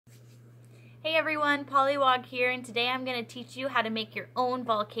Hey everyone, Pollywog here, and today I'm going to teach you how to make your own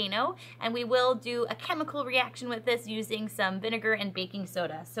volcano, and we will do a chemical reaction with this using some vinegar and baking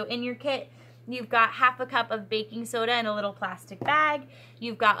soda. So in your kit, you've got half a cup of baking soda in a little plastic bag,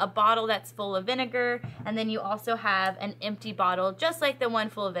 you've got a bottle that's full of vinegar, and then you also have an empty bottle just like the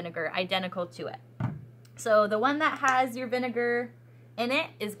one full of vinegar, identical to it. So the one that has your vinegar in it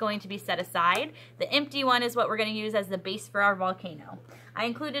is going to be set aside. The empty one is what we're going to use as the base for our volcano. I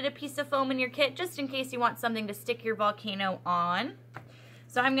included a piece of foam in your kit just in case you want something to stick your volcano on.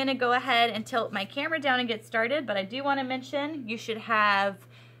 So I'm going to go ahead and tilt my camera down and get started, but I do want to mention you should have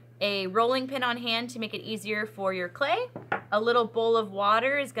a rolling pin on hand to make it easier for your clay. A little bowl of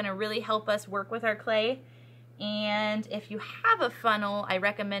water is going to really help us work with our clay. And if you have a funnel, I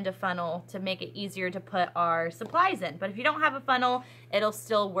recommend a funnel to make it easier to put our supplies in. But if you don't have a funnel, it'll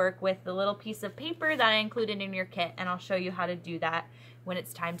still work with the little piece of paper that I included in your kit, and I'll show you how to do that when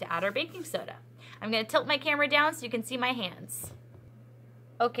it's time to add our baking soda. I'm going to tilt my camera down so you can see my hands.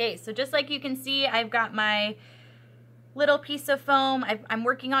 Okay, so just like you can see, I've got my little piece of foam. I'm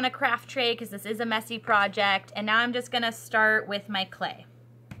working on a craft tray because this is a messy project, and now I'm just going to start with my clay.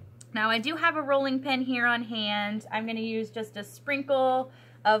 Now I do have a rolling pin here on hand. I'm going to use just a sprinkle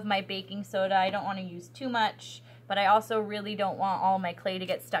of my baking soda. I don't want to use too much, but I also really don't want all my clay to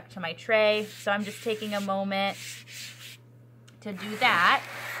get stuck to my tray. So I'm just taking a moment to do that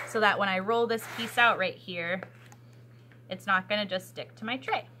so that when I roll this piece out right here, it's not going to just stick to my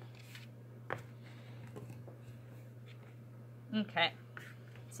tray. Okay,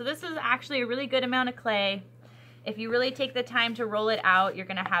 so this is actually a really good amount of clay. If you really take the time to roll it out, you're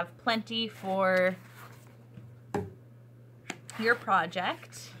going to have plenty for your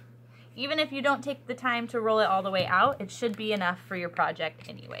project. Even if you don't take the time to roll it all the way out, it should be enough for your project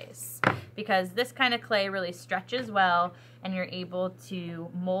anyways. Because this kind of clay really stretches well and you're able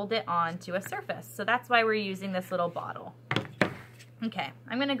to mold it onto a surface. So that's why we're using this little bottle. Okay,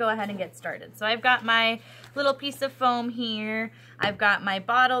 I'm going to go ahead and get started. So I've got my little piece of foam here. I've got my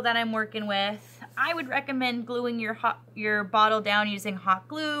bottle that I'm working with. I would recommend gluing your bottle down using hot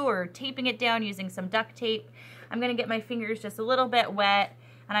glue or taping it down using some duct tape. I'm going to get my fingers just a little bit wet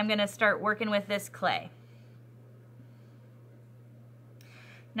and I'm going to start working with this clay.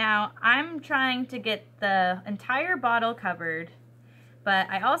 Now I'm trying to get the entire bottle covered, but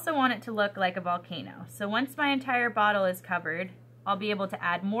I also want it to look like a volcano. So once my entire bottle is covered, I'll be able to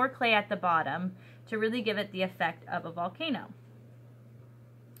add more clay at the bottom to really give it the effect of a volcano,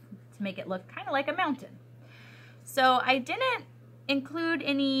 to make it look kind of like a mountain. So I didn't include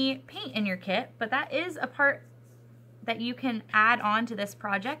any paint in your kit, but that is a part that you can add on to this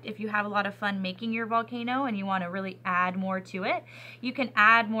project if you have a lot of fun making your volcano and you want to really add more to it. You can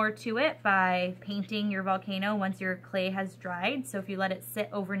add more to it by painting your volcano once your clay has dried. So if you let it sit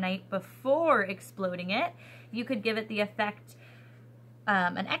overnight before exploding it, you could give it the effect,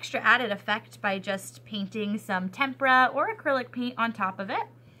 an extra added effect by just painting some tempera or acrylic paint on top of it.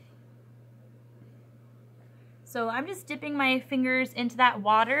 So I'm just dipping my fingers into that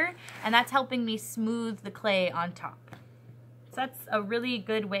water and that's helping me smooth the clay on top. So that's a really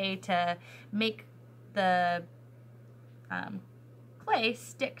good way to make the clay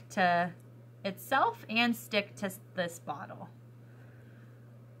stick to itself and stick to this bottle.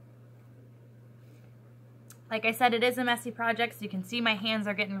 Like I said, it is a messy project, so you can see my hands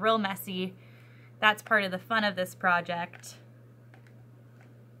are getting real messy. That's part of the fun of this project.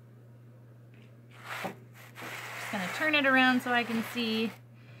 Just gonna turn it around so I can see.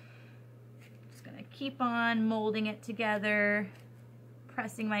 Just gonna keep on molding it together,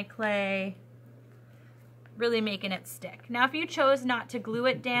 pressing my clay, really making it stick. Now if you chose not to glue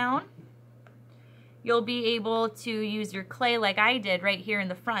it down, you'll be able to use your clay like I did right here in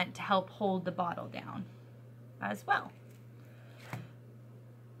the front to help hold the bottle down as well.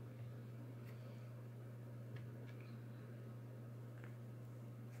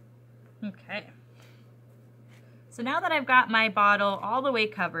 Okay. So now that I've got my bottle all the way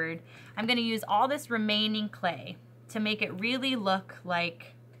covered, I'm going to use all this remaining clay to make it really look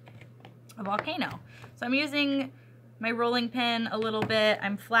like a volcano. So I'm using my rolling pin a little bit,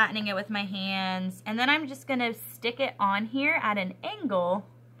 I'm flattening it with my hands, and then I'm just going to stick it on here at an angle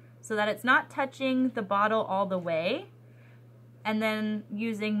so that it's not touching the bottle all the way, and then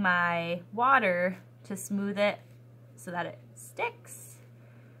using my water to smooth it so that it sticks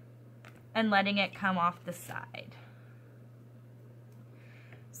and letting it come off the side.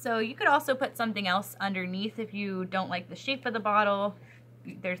 So you could also put something else underneath if you don't like the shape of the bottle.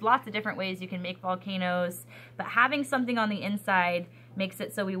 There's lots of different ways you can make volcanoes, but having something on the inside makes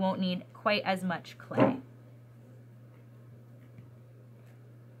it so we won't need quite as much clay.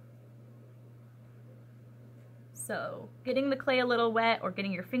 So getting the clay a little wet or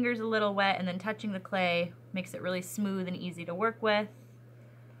getting your fingers a little wet and then touching the clay makes it really smooth and easy to work with.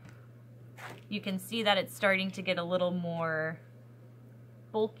 You can see that it's starting to get a little more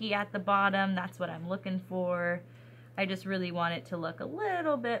bulky at the bottom. That's what I'm looking for. I just really want it to look a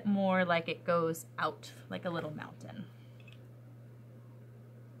little bit more like it goes out, like a little mountain.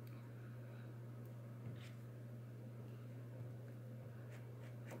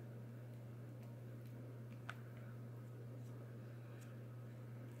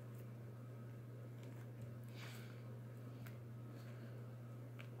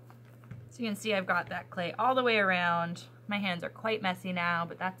 So you can see I've got that clay all the way around. My hands are quite messy now,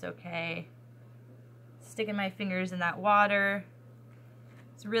 but that's okay. Sticking my fingers in that water.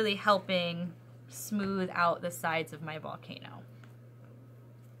 It's really helping smooth out the sides of my volcano.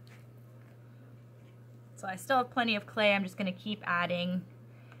 So I still have plenty of clay. I'm just gonna keep adding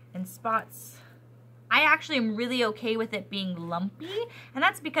in spots. I actually am really okay with it being lumpy, and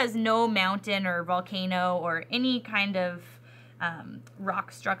that's because no mountain or volcano or any kind of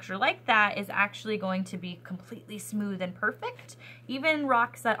rock structure like that is actually going to be completely smooth and perfect. Even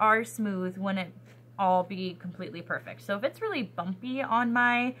rocks that are smooth wouldn't all be completely perfect. So if it's really bumpy on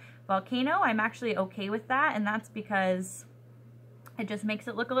my volcano, I'm actually okay with that, and that's because it just makes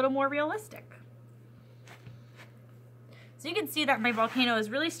it look a little more realistic. So you can see that my volcano is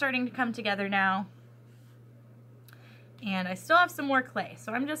really starting to come together now. And I still have some more clay,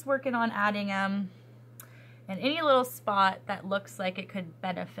 so I'm just working on adding them in any little spot that looks like it could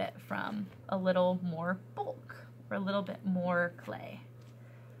benefit from a little more bulk or a little bit more clay.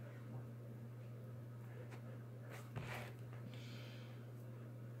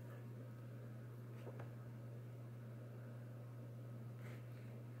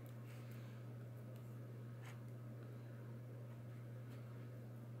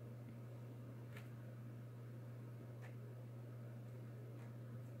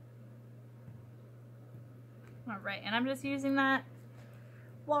 All right, and I'm just using that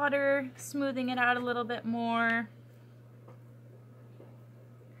water, smoothing it out a little bit more. I'm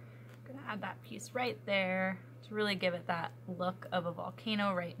gonna add that piece right there to really give it that look of a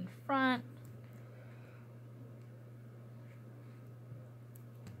volcano right in front.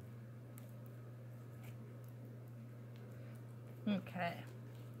 Okay.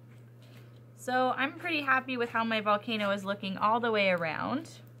 So I'm pretty happy with how my volcano is looking all the way around.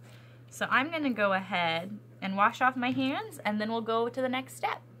 So I'm gonna go ahead and wash off my hands, and then we'll go to the next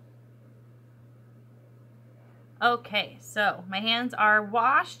step. Okay, so my hands are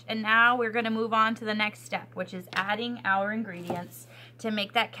washed, and now we're gonna move on to the next step, which is adding our ingredients to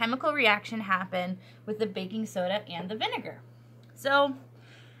make that chemical reaction happen with the baking soda and the vinegar. So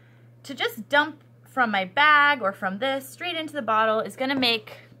to just dump from my bag or from this straight into the bottle is gonna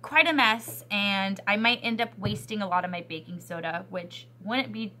make quite a mess, and I might end up wasting a lot of my baking soda, which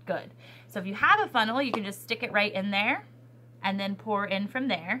wouldn't be good. So if you have a funnel, you can just stick it right in there and then pour in from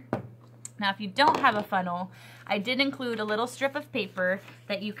there. Now if you don't have a funnel, I did include a little strip of paper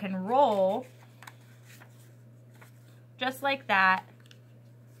that you can roll just like that.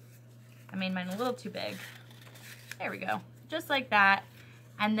 I made mine a little too big. There we go, just like that.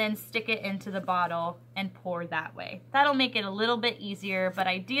 And then stick it into the bottle and pour that way. That'll make it a little bit easier, but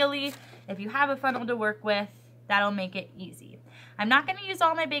ideally, if you have a funnel to work with, that'll make it easy. I'm not gonna use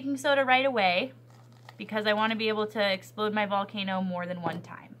all my baking soda right away because I wanna be able to explode my volcano more than one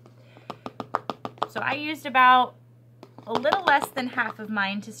time. So I used about a little less than half of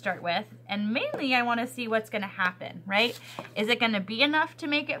mine to start with, and mainly I wanna see what's gonna happen, right? Is it gonna be enough to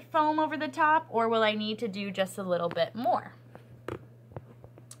make it foam over the top, or will I need to do just a little bit more?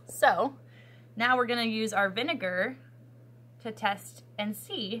 So now we're gonna use our vinegar to test and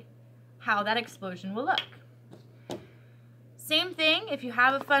see how that explosion will look. Same thing, if you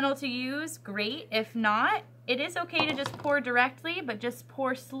have a funnel to use, great. If not, it is okay to just pour directly, but just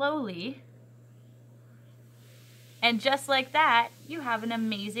pour slowly. And just like that, you have an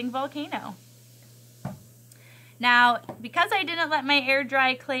amazing volcano. Now, because I didn't let my air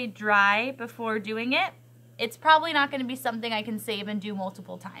dry clay dry before doing it, it's probably not gonna be something I can save and do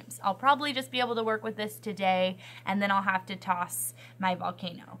multiple times. I'll probably just be able to work with this today, and then I'll have to toss my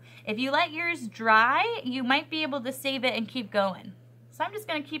volcano. If you let yours dry, you might be able to save it and keep going. So I'm just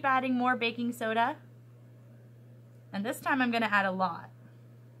gonna keep adding more baking soda. And this time I'm gonna add a lot.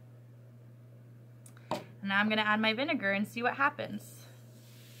 And now I'm gonna add my vinegar and see what happens.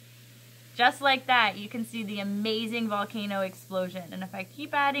 Just like that, you can see the amazing volcano explosion. And if I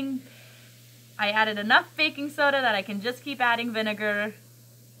keep adding, I added enough baking soda that I can just keep adding vinegar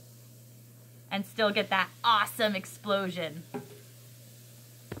and still get that awesome explosion.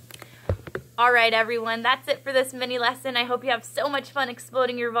 Alright everyone, that's it for this mini lesson. I hope you have so much fun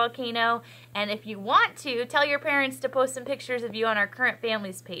exploding your volcano. And if you want to, tell your parents to post some pictures of you on our current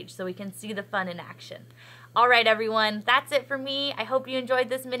families page so we can see the fun in action. Alright everyone, that's it for me. I hope you enjoyed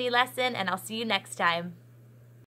this mini lesson and I'll see you next time.